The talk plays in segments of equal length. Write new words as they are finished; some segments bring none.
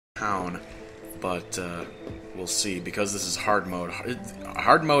town, but we'll see, because this is hard mode.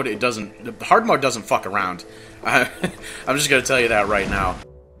 Hard mode, it doesn't. Hard mode doesn't fuck around. I'm just gonna tell you that right now.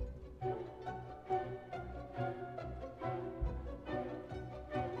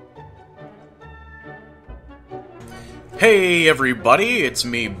 Hey everybody, it's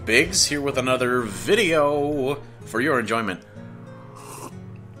me, Biggs, here with another video for your enjoyment.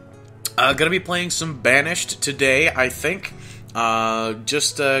 Gonna be playing some Banished today, I think.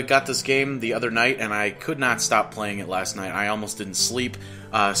 Just got this game the other night, and I could not stop playing it last night. I almost didn't sleep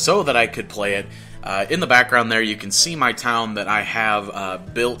so that I could play it. In the background there, you can see my town that I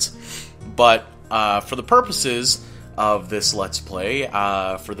have built, but for the purposes of this Let's Play,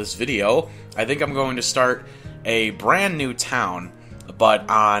 for this video, I think I'm going to start a brand new town, but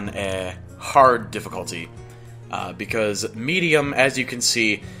on a hard difficulty, because medium, as you can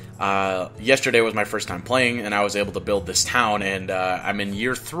see, yesterday was my first time playing, and I was able to build this town, and I'm in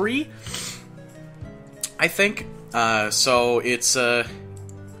year 3, I think. So it's a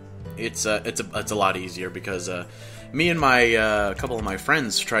lot easier, because me and my couple of my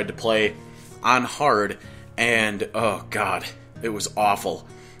friends tried to play on hard, and oh god, it was awful.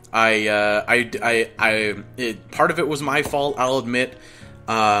 Part of it was my fault, I'll admit,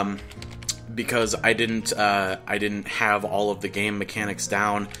 because I didn't have all of the game mechanics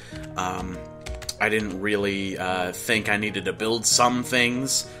down. I didn't really think I needed to build some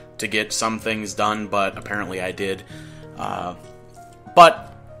things to get some things done, but apparently I did.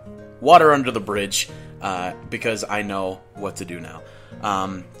 But water under the bridge, because I know what to do now.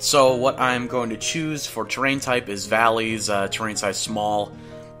 So what I'm going to choose for terrain type is valleys, terrain size small.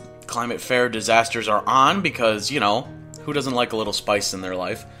 Climate fair, disasters are on, because, you know, who doesn't like a little spice in their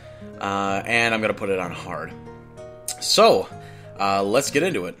life? And I'm going to put it on hard. So, let's get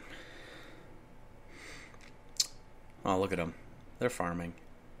into it. Oh, look at them. They're farming.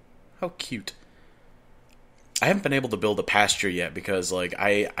 How cute. I haven't been able to build a pasture yet, because, like,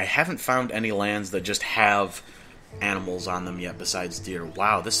 I haven't found any lands that just have animals on them yet besides deer.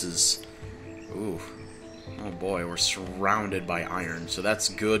 Wow, this is... Ooh. Oh boy, we're surrounded by iron, so that's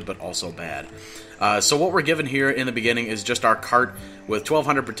good, but also bad. So what we're given here in the beginning is just our cart with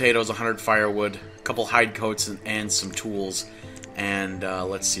 1,200 potatoes, 100 firewood, a couple hide coats, and some tools. And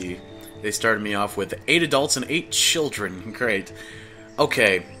let's see, they started me off with 8 adults and 8 children. Great.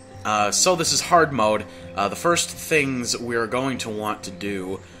 Okay, so this is hard mode. The first things we're going to want to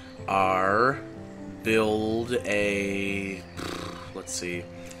do are build a... Let's see.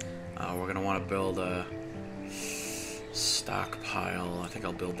 We're going to want to build a... stockpile. I think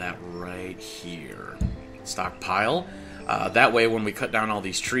I'll build that right here. Stockpile. That way, when we cut down all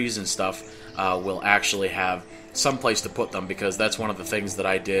these trees and stuff, we'll actually have some place to put them, because that's one of the things that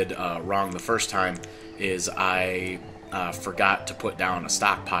I did wrong the first time, is I forgot to put down a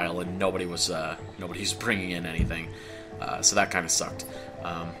stockpile, and nobody's bringing in anything. So that kind of sucked.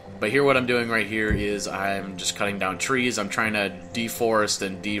 But here, what I'm doing right here is I'm just cutting down trees. I'm trying to deforest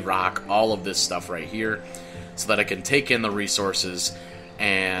and de-rock all of this stuff right here, so that I can take in the resources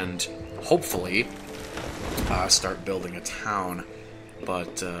and hopefully start building a town.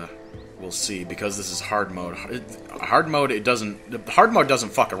 But we'll see, because this is hard mode. Hard mode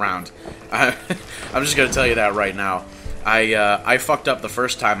doesn't fuck around. I'm just gonna tell you that right now. I fucked up the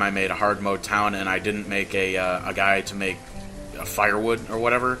first time I made a hard mode town, and I didn't make a guy to make a firewood or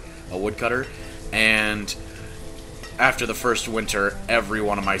whatever, a woodcutter, and after the first winter, every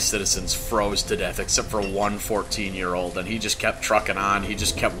one of my citizens froze to death, except for one 14-year-old, and he just kept trucking on, he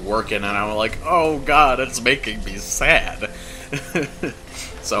just kept working, and I'm like, oh god, it's making me sad.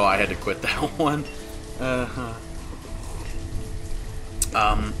 So I had to quit that one. I'm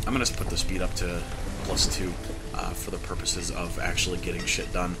gonna put the speed up to +2 for the purposes of actually getting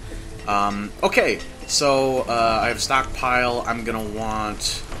shit done. Okay, so I have a stockpile. I'm gonna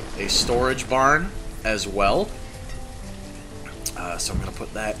want a storage barn as well. So I'm going to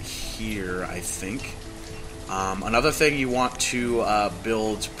put that here, I think. Another thing you want to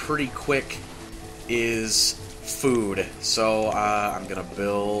build pretty quick is food. So I'm going to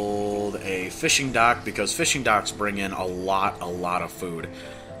build a fishing dock, because fishing docks bring in a lot of food.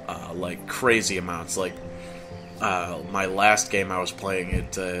 Like crazy amounts. Like my last game I was playing,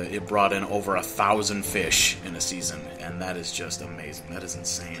 it brought in over 1,000 fish in a season. And that is just amazing. That is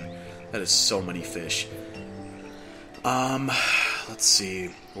insane. That is so many fish. Let's see.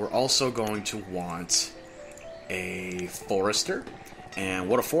 We're also going to want a forester, and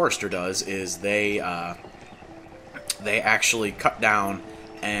what a forester does is they actually cut down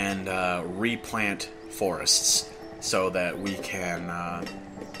and replant forests, so that we can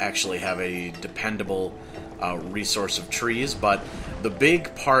actually have a dependable resource of trees. But The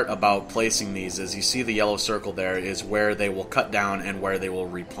big part about placing these is you see the yellow circle there is where they will cut down and where they will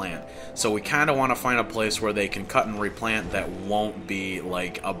replant. So we kind of want to find a place where they can cut and replant that won't be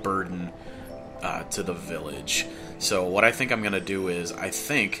like a burden to the village. So what I think I'm going to do is I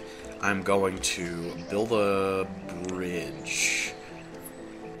think I'm going to build a bridge.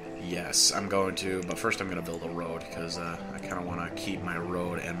 Yes, I'm going to, but first I'm going to build a road because I kind of want to keep my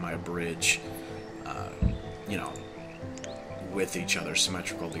road and my bridge, you know, with each other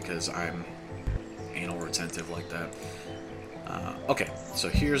symmetrical because I'm anal retentive like that. Okay, so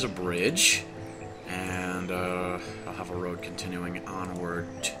here's a bridge, and I'll have a road continuing onward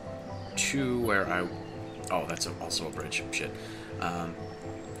to where I... Oh, that's also a bridge. Shit.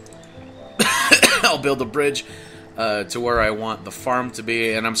 I'll build a bridge to where I want the farm to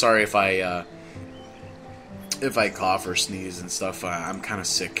be, and I'm sorry if I cough or sneeze and stuff. I'm kind of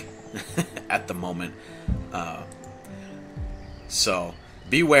sick at the moment. So,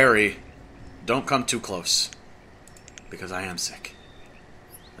 be wary. Don't come too close. Because I am sick.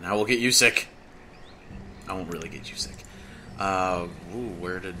 And I will get you sick. I won't really get you sick. Ooh,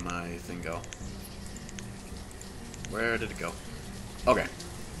 where did my thing go? Where did it go? Okay.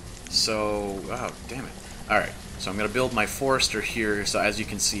 So, oh, damn it. Alright, so I'm going to build my forester here. So as you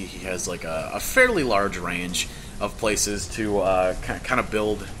can see, he has like a fairly large range of places to kind of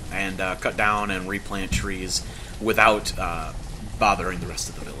build and cut down and replant trees without bothering the rest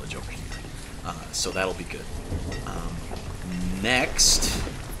of the village over here. So that'll be good. Next,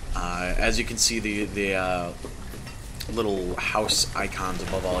 as you can see the little house icons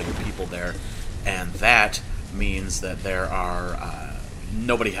above all your people there, and that means that there are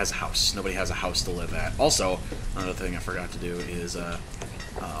nobody has a house. Nobody has a house to live at. Also, another thing I forgot to do is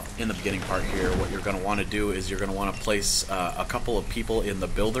in the beginning part here, what you're going to want to do is you're going to want to place a couple of people in the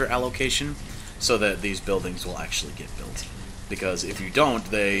builder allocation so that these buildings will actually get built. Because if you don't,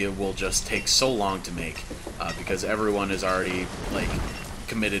 they will just take so long to make, because everyone is already like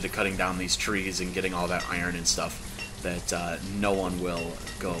committed to cutting down these trees and getting all that iron and stuff, that no one will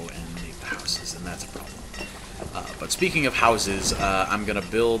go and make the houses, and that's a problem. But speaking of houses, I'm going to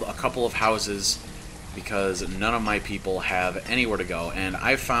build a couple of houses because none of my people have anywhere to go, and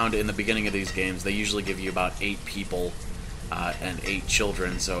I've found in the beginning of these games they usually give you about 8 people and 8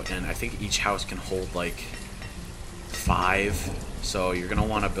 children, so, and I think each house can hold like 5, so you're going to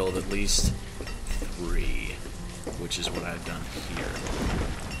want to build at least 3, which is what I've done here.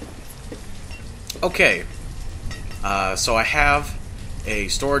 Okay, so I have a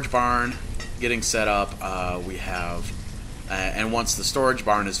storage barn getting set up. We have, and once the storage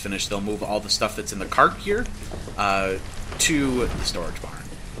barn is finished, they'll move all the stuff that's in the cart here to the storage barn.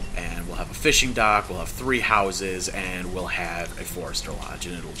 And we'll have a fishing dock, we'll have 3 houses, and we'll have a forester lodge,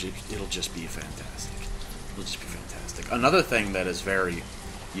 and it'll just be fantastic. It'll just be fantastic. Another thing that is very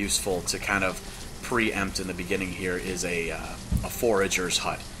useful to kind of preempt in the beginning here is a forager's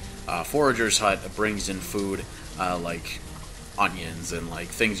hut. Forager's hut brings in food like onions and like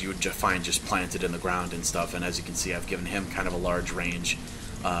things you would find just planted in the ground and stuff, and as you can see I've given him kind of a large range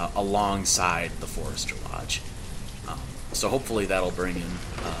alongside the forester lodge. So hopefully that'll bring in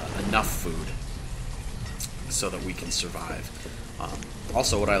enough food so that we can survive.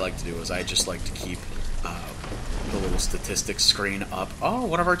 Also what I like to do is I just like to keep the little statistics screen up. Oh,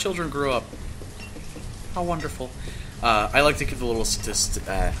 one of our children grew up. How wonderful. I like to keep the little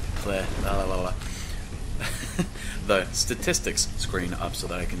the statistics screen up so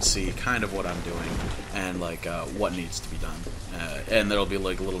that I can see kind of what I'm doing and like what needs to be done. And there'll be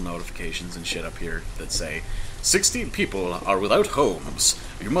like little notifications and shit up here that say 16 people are without homes.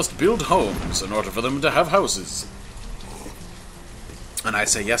 You must build homes in order for them to have houses. And I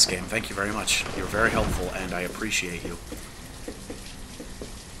say, yes, game, thank you very much. You're very helpful, and I appreciate you.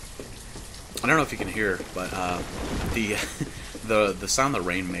 I don't know if you can hear, but the sound the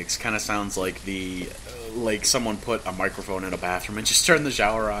rain makes kind of sounds like like someone put a microphone in a bathroom and just turned the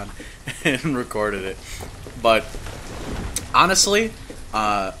shower on and recorded it. But honestly,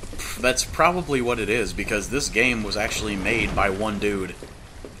 that's probably what it is, because this game was actually made by one dude.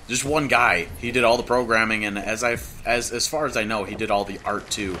 Just one guy. He did all the programming, and as far as I know, he did all the art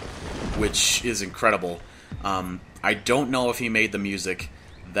too, which is incredible. I don't know if he made the music.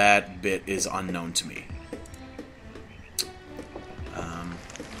 That bit is unknown to me. Okay,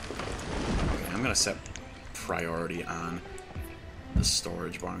 I'm gonna set priority on the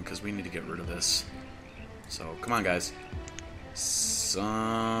storage barn because we need to get rid of this. So come on, guys.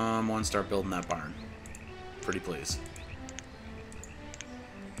 Someone start building that barn. Pretty please.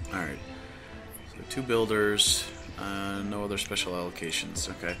 Alright, so 2 builders, no other special allocations,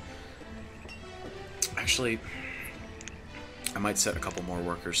 okay. Actually, I might set a couple more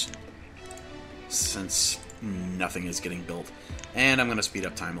workers, since nothing is getting built. And I'm going to speed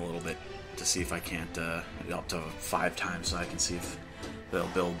up time a little bit to see if I can't, up to 5 times, so I can see if they'll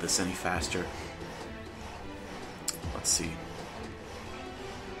build this any faster. Let's see.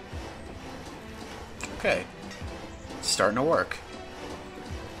 Okay. It's starting to work.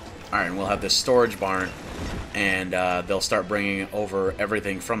 Alright, and we'll have this storage barn, and they'll start bringing over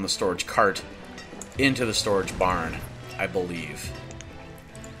everything from the storage cart into the storage barn, I believe.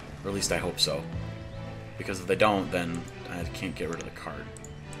 Or at least I hope so. Because if they don't, then I can't get rid of the cart.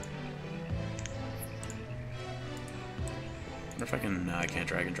 I wonder if I can... I can't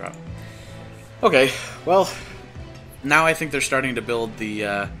drag and drop. Okay, well, now I think they're starting to build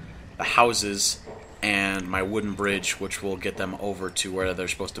the houses and my wooden bridge, which will get them over to where they're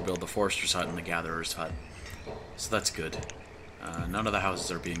supposed to build the forester's hut and the gatherer's hut. So that's good. None of the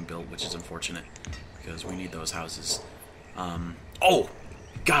houses are being built, which is unfortunate, because we need those houses. Oh!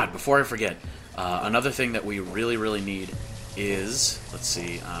 God, before I forget, another thing that we really, really need is... Let's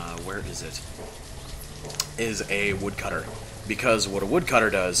see, where is it? Is a woodcutter. Because what a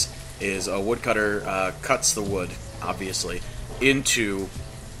woodcutter does is a woodcutter cuts the wood, obviously, into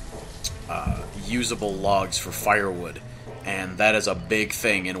usable logs for firewood, and that is a big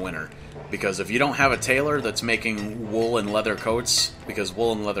thing in winter. Because if you don't have a tailor that's making wool and leather coats, because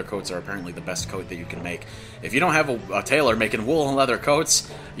wool and leather coats are apparently the best coat that you can make, if you don't have a tailor making wool and leather coats,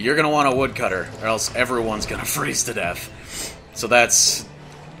 you're going to want a woodcutter, or else everyone's going to freeze to death. So that's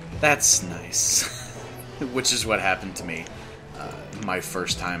nice. Which is what happened to me my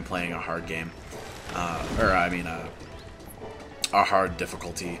first time playing a hard game. A hard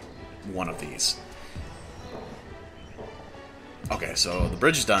difficulty one of these. Okay, so the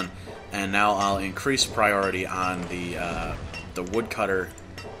bridge is done, and now I'll increase priority on the woodcutter,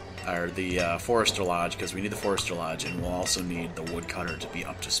 or the forester lodge, because we need the forester lodge, and we'll also need the woodcutter to be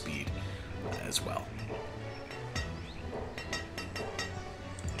up to speed as well.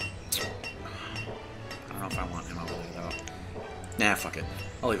 I don't know if I want him over there, though. Nah, fuck it.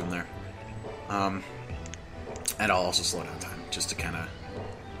 I'll leave him there. And I'll also slow down time, just to kind of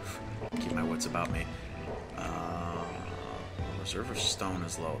keep my wits about me. Reserve of stone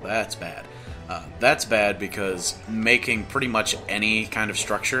is low. That's bad. That's bad because making pretty much any kind of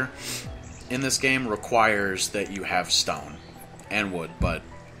structure in this game requires that you have stone and wood, but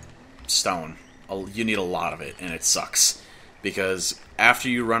stone, you need a lot of it, and it sucks because after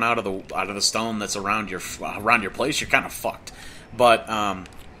you run out of the stone that's around your place, you're kind of fucked. But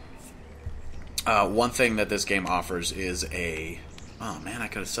one thing that this game offers is a... Oh man, I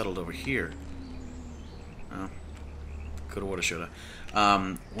could have settled over here. Oh. Coulda, woulda, shoulda.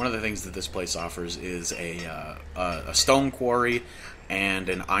 One of the things that this place offers is a stone quarry and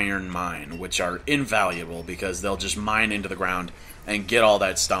an iron mine, which are invaluable because they'll just mine into the ground and get all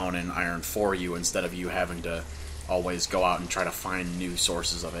that stone and iron for you instead of you having to always go out and try to find new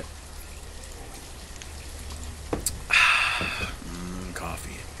sources of it.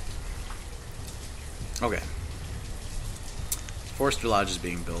 Coffee. Okay. Forester Lodge is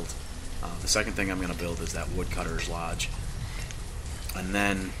being built. The second thing I'm going to build is that woodcutter's lodge. And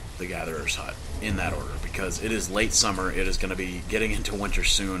then the gatherer's hut, in that order, because it is late summer, it is going to be getting into winter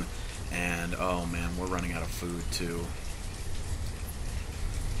soon, and oh man, we're running out of food too.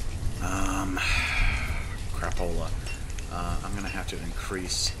 Crapola. I'm going to have to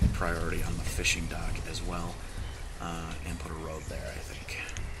increase priority on the fishing dock as well, and put a road there, I think.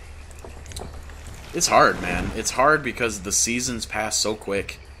 It's hard, man. It's hard because the seasons pass so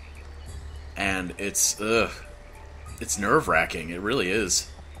quick, and it's nerve-wracking. It really is.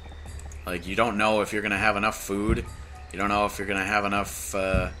 Like, you don't know if you're going to have enough food. You don't know if you're going to have enough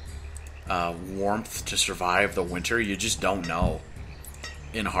warmth to survive the winter. You just don't know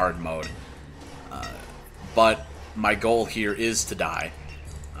in hard mode. But my goal here is to die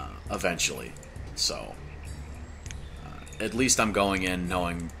eventually. So, at least I'm going in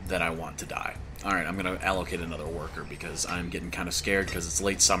knowing that I want to die. Alright, I'm going to allocate another worker because I'm getting kind of scared because it's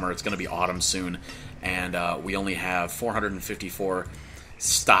late summer, it's going to be autumn soon, and we only have 454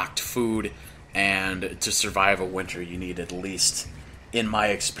 stocked food, and to survive a winter you need at least, in my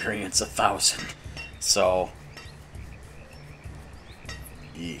experience, 1,000. So,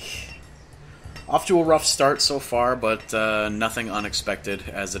 eek. Off to a rough start so far, but nothing unexpected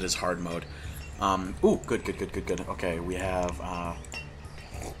as it is hard mode. Ooh, good. Okay, we have...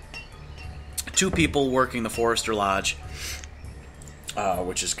 2 people working the Forester Lodge,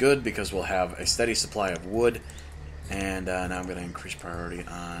 which is good because we'll have a steady supply of wood, and now I'm going to increase priority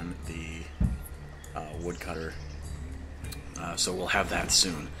on the woodcutter, so we'll have that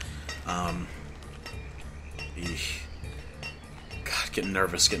soon. getting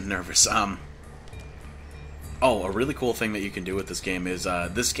nervous, getting nervous. Oh, a really cool thing that you can do with this game is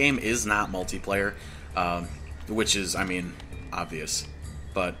not multiplayer, which is, I mean, obvious.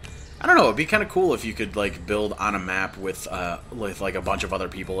 But I don't know, it'd be kind of cool if you could like build on a map with like a bunch of other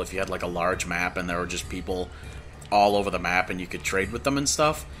people. If you had like a large map and there were just people all over the map and you could trade with them and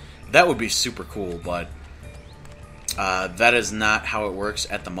stuff, that would be super cool. But that is not how it works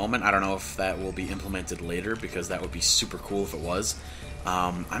at the moment. I don't know if that will be implemented later, because that would be super cool if it was.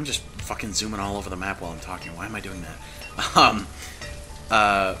 I'm just fucking zooming all over the map while I'm talking. Why am I doing that?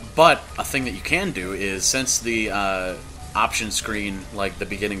 But a thing that you can do is, since the option screen, like the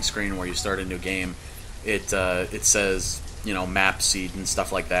beginning screen where you start a new game, it says, you know, map seed and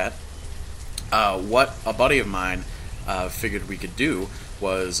stuff like that. What a buddy of mine figured we could do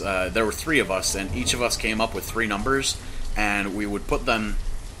was, there were 3 of us, and each of us came up with 3 numbers, and we would put them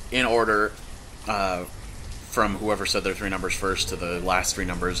in order from whoever said their 3 numbers first to the last 3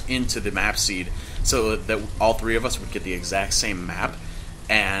 numbers into the map seed, so that all 3 of us would get the exact same map,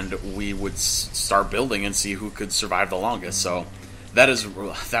 and we would start building and see who could survive the longest. So that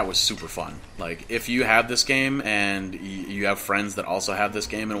was super fun. Like, if you have this game and you have friends that also have this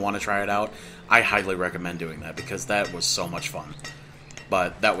game and want to try it out, I highly recommend doing that, because that was so much fun.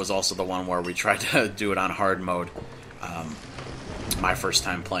 But that was also the one where we tried to do it on hard mode, my first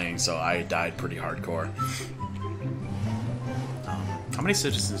time playing, so I died pretty hardcore. How many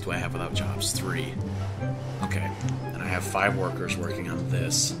citizens do I have without jobs? 3. Okay, and I have 5 workers working on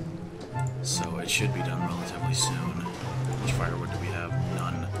this, so it should be done relatively soon. How much firewood do we have?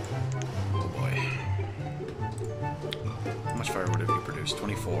 None. Oh boy. How much firewood have you produced?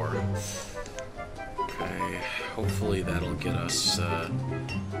 24. Okay, hopefully that'll get us,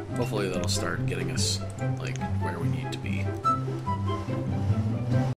 hopefully that'll start getting us, like, where we need to be.